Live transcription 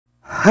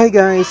Hi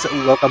guys!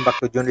 Welcome back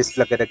to Junrys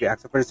Vlog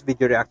Reaction. First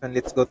video reaction,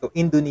 let's go to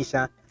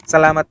Indonesia.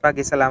 Selamat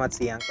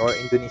Siang to our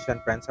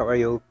Indonesian friends. How are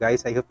you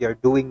guys? I hope you are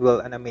doing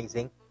well and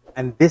amazing.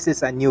 And this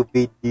is a new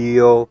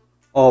video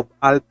of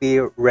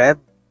Alffy Rev.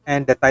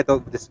 And the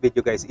title of this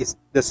video guys is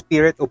The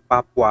Spirit of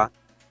Papua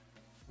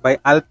by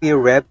Alffy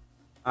Rev,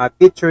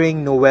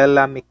 featuring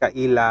Nowela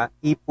Mikhelia,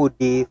 Epo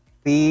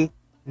D'fenomeno,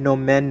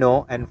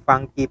 and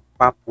Funky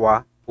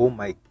Papua. Oh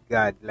my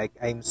God, like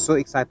I'm so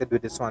excited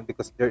with this one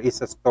because there is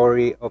a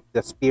story of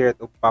the spirit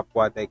of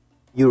Papua. Like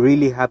you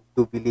really have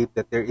to believe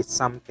that there is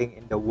something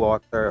in the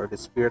water, or the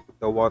spirit of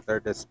the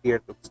water, the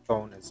spirit of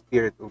stone, the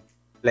spirit of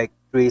like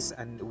trees,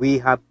 and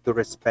we have to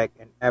respect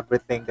and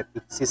everything that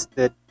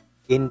existed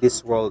in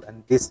this world.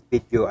 And this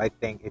video, I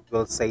think it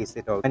will say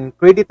it all. And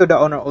credit to the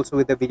owner also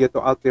with the video, to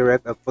Alffy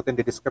Rev. I'll put in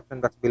the description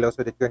box below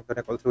so that you can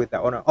connect also with the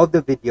owner of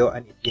the video.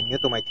 And if you're new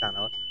to my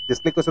channel,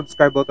 just click the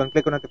subscribe button,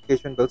 click on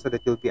notification bell so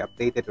that you'll be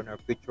updated on our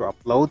future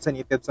uploads. And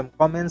if you have some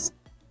comments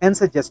and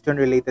suggestion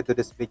related to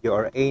this video,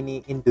 or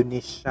any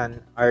Indonesian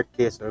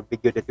artist or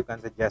video that you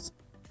can suggest,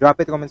 drop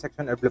it in the comment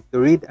section. I'd love to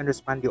read and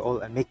respond to you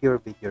all and make your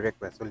video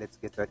request. So let's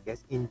get started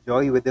guys.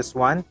 Enjoy with this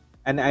one.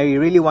 And I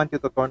really want you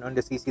to turn on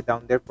the CC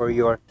down there for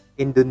your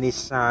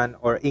Indonesian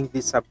or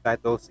English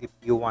subtitles if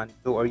you want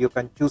to, or you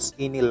can choose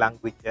any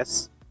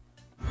languages.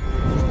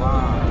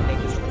 Wow,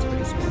 thank you so much for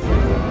this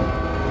video.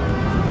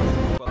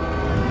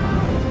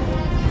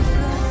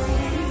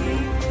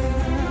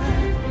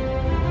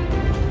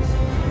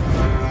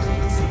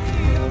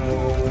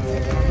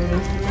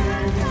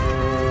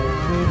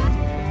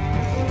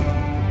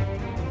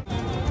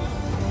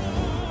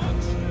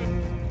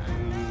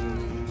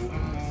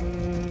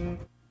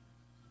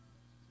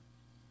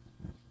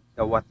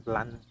 The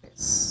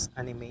Watlantes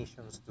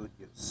Animation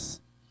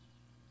Studios.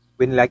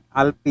 When like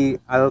Alffy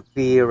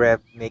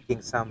Rev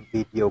making some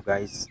video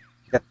guys,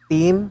 the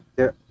theme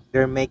they're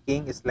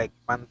making is like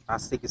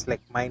fantastic. It's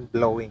like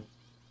mind-blowing.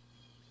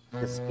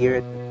 The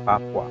Spirit of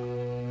Papua.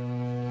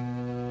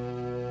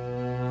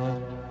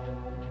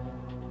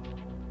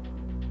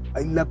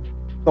 I love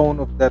the tone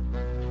of that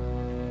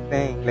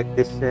thing, like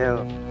the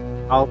shell.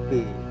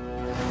 Alffy.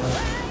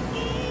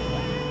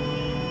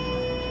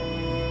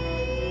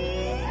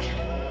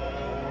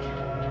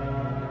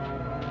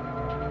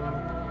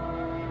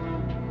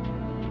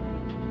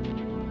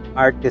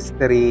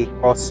 Artistry,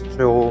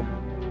 costume,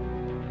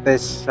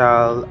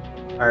 special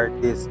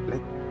artist,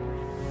 like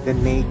the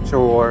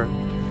nature.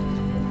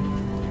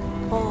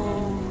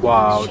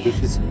 Wow, this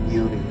is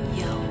beauty.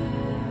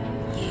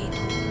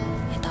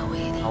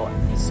 How I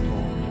miss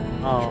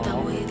home. Oh,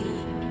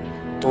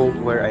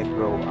 home where I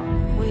grow up.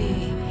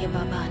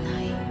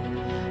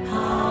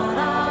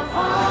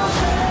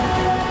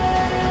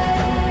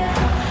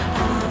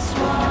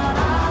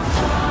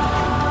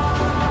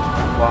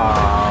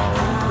 Wow,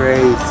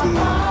 crazy.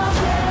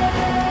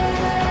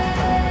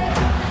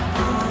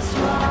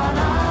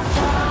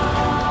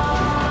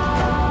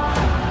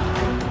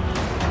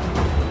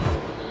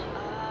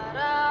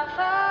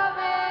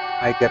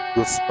 I get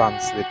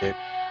goosebumps with it.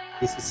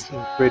 This is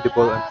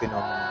incredible and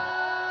phenomenal.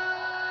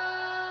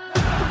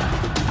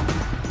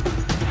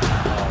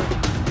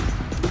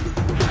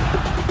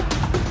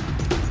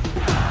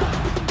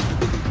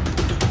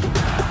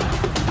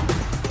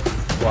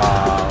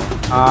 Wow,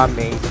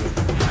 amazing.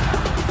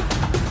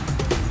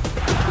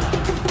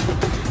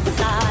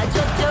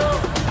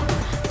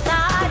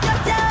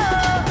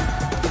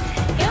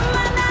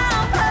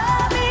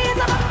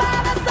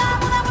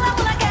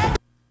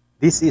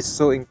 This is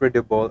so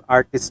incredible,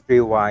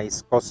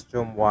 artistry-wise,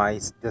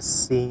 costume-wise, the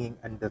singing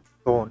and the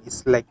tone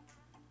is like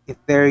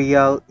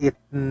ethereal,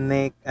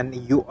 ethnic, and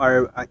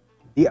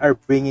they are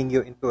bringing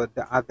you into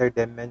the other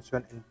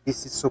dimension. And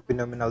this is so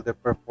phenomenal. The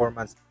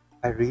performance,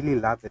 I really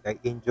love it. I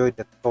enjoyed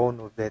the tone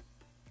of it.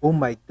 Oh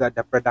my God,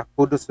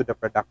 kudos to the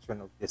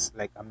production of this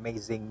like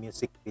amazing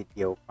music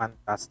video,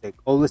 fantastic.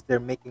 Always they're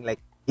making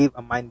like give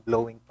a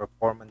mind-blowing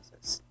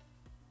performances.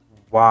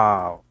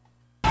 Wow.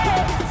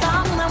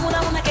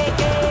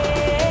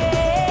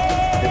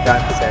 The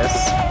dances,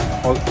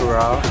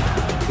 cultural,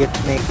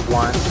 ethnic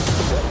one.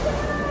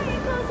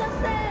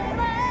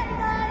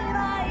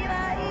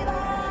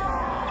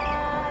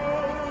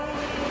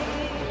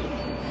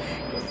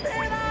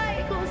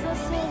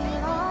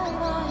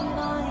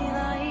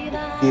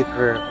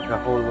 Theater, the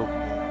whole look.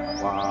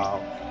 Wow.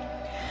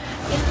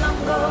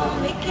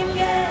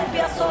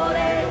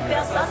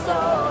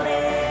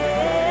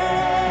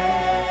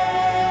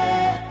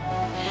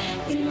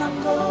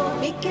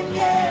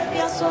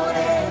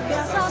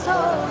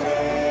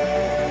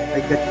 I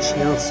get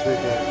chills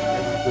with it.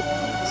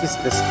 This is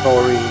the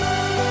story.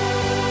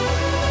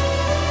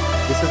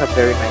 This is a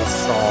very nice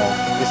song,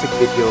 music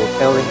video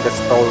telling the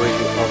story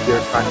of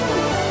your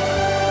country.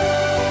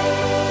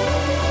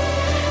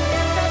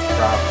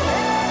 Bravo.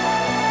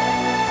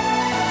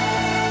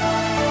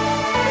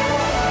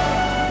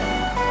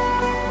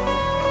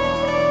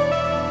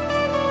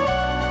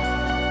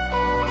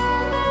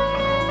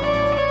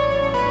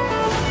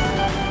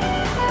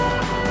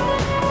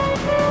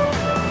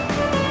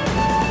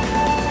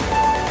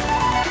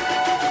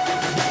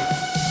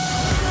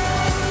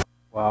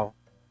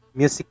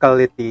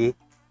 musicality,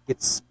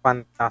 it's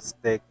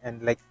fantastic,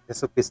 and like the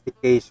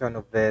sophistication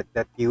of it,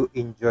 that you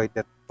enjoy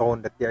the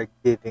tone that they are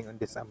giving on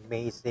this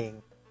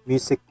amazing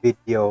music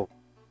video.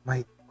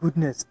 My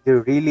goodness,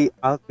 they're really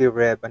Alffy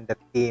Rev and the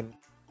team.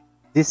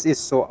 This is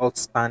so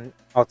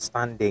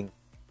outstanding.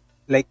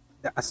 Like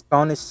the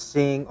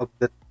astonishing of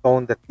the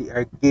tone that they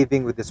are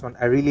giving with this one.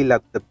 I really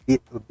love the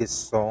beat of this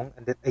song,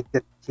 and that I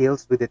get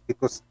chills with it,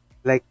 because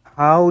like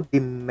how they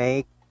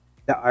make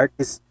the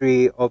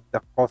artistry of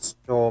the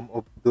costume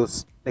of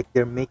those, like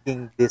they're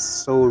making this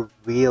so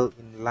real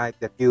in life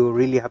that you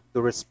really have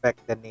to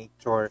respect the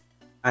nature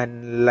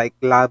and like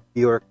love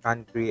your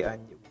country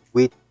and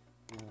with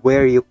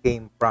where you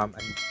came from,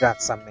 and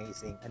that's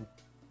amazing. And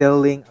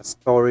telling a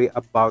story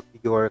about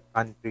your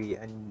country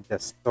and the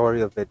story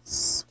of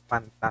it's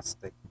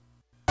fantastic.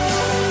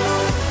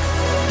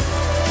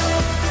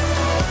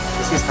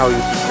 This is how you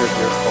preserve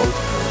your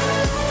culture,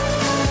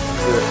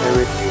 your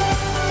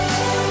heritage.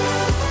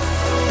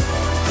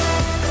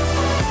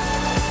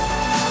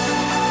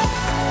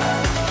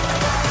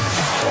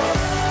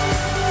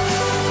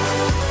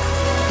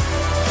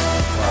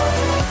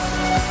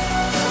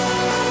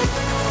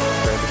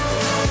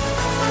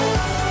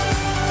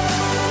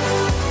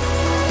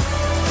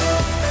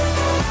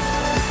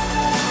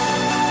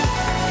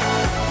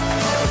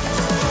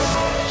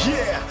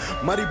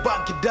 Mari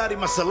bangkit dari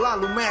masa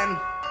lalu, men.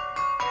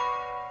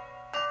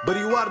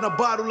 Beri warna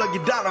baru lagi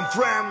dalam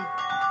frame.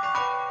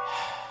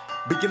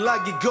 Bikin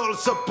lagi goal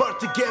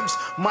seperti games.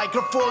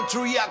 Microphone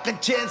teriakan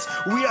chance.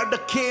 We are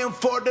the king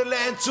for the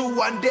land to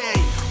one day.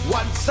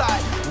 One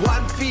side,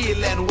 one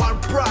feel and one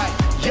pride.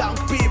 Young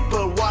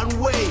people, one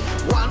way,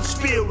 one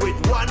spirit,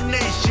 one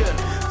nation.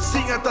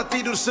 Singa tak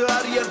tidur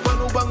seharian,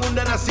 penuh bangun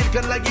dan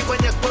hasilkan lagi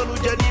banyak peluh.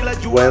 Jadilah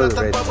juara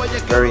tanpa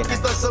banyak keluh.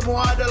 Kita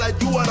semua adalah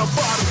juara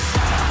baru.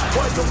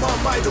 Why do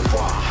mama itu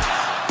far?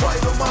 Why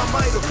do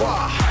mama itu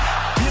far?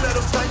 Bila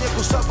dong tanya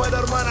ku siapa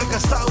dari mana,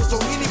 kas tahu tong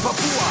ini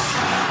Papua.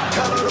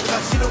 Kalau dong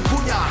kasih dong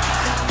punya,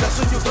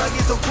 kas tunjuk lagi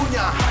tong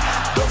punya.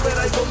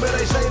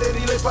 Bomberai saya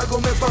dari lepa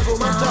gome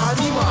manta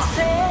anima.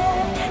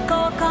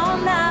 Kau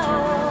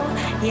nao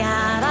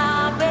ya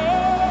rabe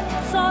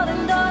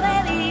soren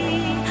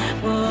doreri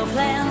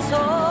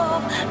woflenso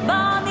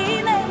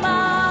bani nema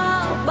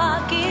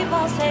baki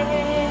pose.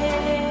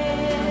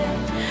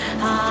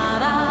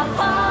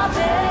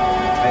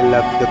 I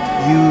love the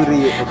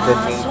beauty of the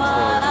nature.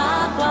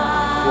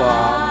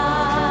 Wow.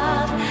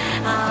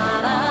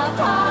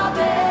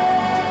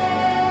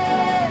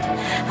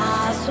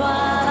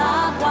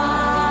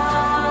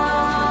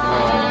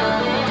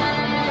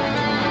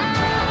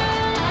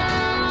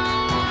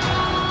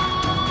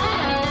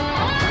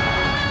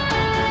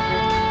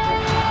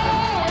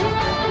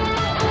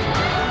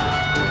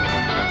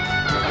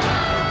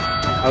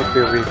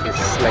 Alffy Rev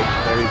is like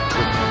very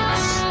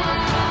genius,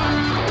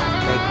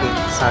 making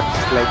such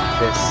like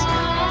this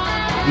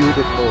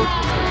beautiful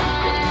music.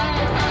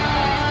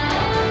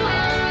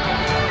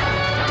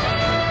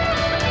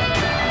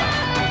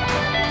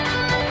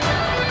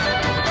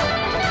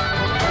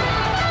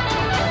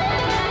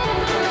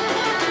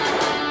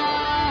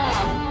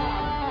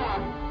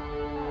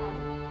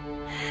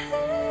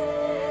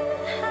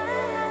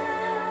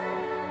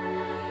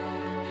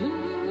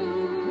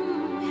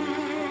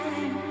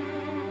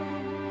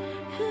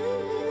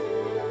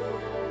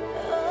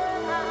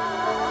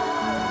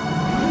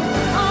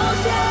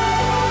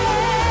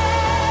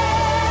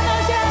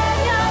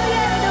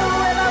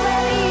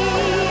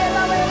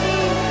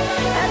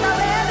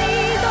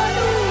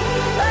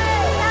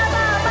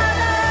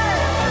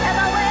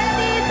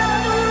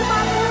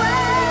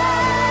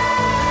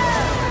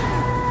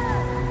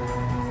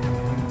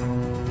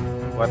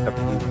 What a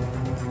beauty.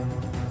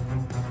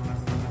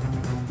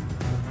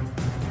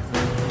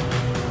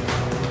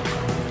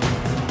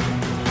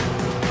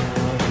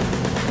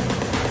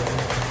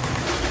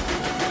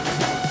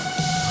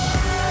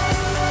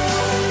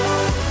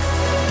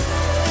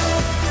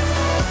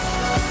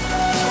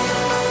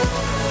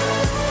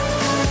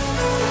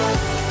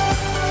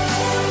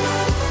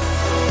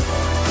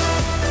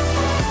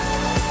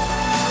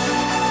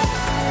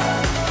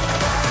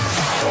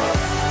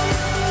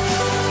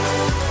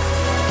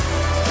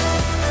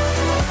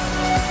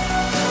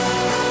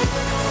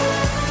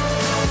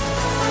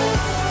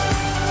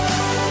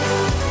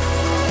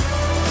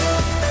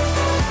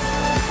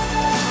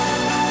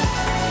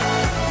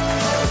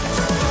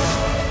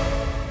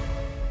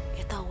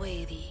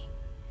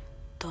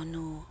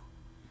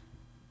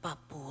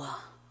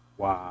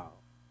 Wow.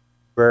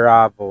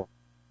 Bravo.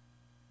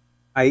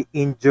 I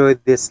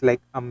enjoyed this like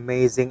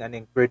amazing and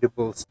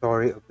incredible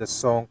story of the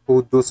song.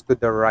 Kudos to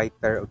the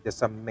writer of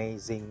this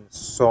amazing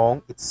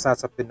song. It's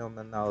such a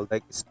phenomenal,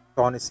 like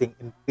astonishing,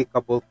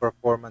 impeccable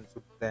performance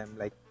of them.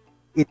 Like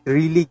it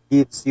really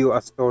gives you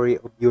a story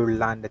of your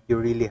land that you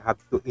really have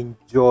to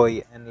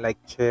enjoy and like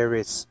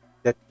cherish,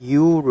 that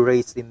you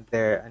raised in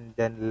there and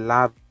then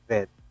love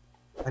it.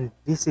 And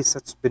this is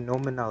such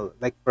phenomenal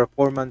like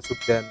performance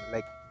of them,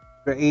 like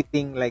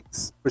creating like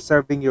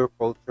preserving your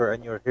culture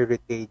and your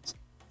heritage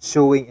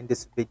showing in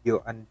this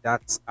video, and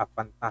that's a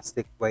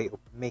fantastic way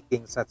of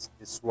making such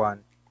this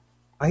one.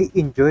 I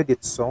enjoyed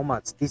it so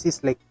much. This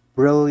is like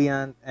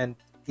brilliant, and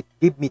it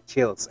gave me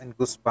chills and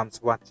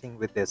goosebumps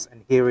watching with this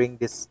and hearing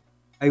this.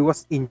 I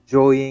was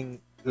enjoying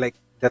like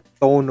the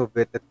tone of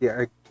it, that they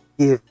are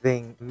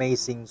giving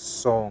amazing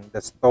song, the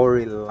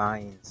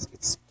storylines,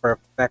 it's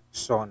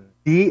perfection.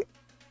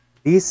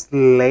 This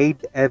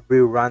laid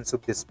every runs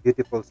of this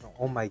beautiful song.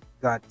 Oh my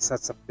god,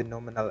 such a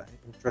phenomenal and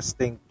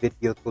interesting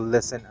video to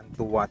listen and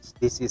to watch.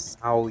 This is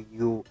how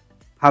you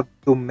have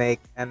to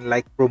make and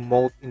like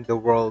promote in the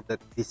world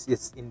that this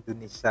is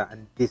Indonesia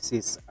and this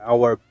is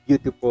our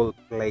beautiful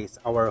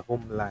place, our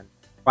homeland.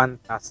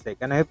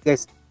 Fantastic. And I hope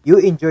guys you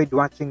enjoyed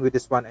watching with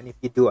this one, and if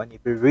you do, and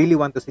if you really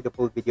want to see the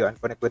full video and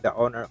connect with the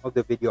owner of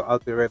the video,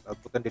 Alffy Rev, I'll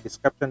put in the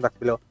description box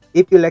below.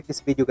 If you like this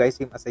video guys,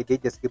 same as I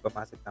did, just give a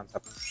massive thumbs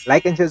up.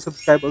 Like and share,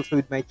 subscribe also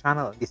with my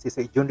channel. This is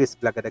a Junrys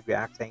vlog at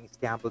react saying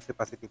stay humble, stay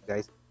positive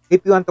guys.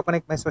 If you want to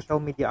connect, my social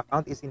media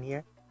account is in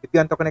here. If you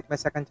want to connect my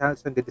second channel,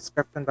 it's in the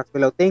description box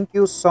below. Thank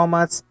you so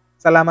much.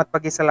 Salamat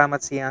pagi, Selamat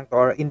Siang to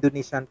our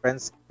Indonesian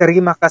friends.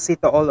 Terimah Kaseh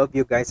to all of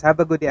you guys. Have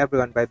a good day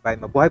everyone. Bye-bye.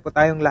 Mabuhay po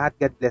tayong lahat.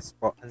 God bless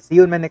po. And see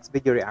you in my next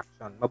video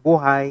reaction.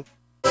 Mabuhay!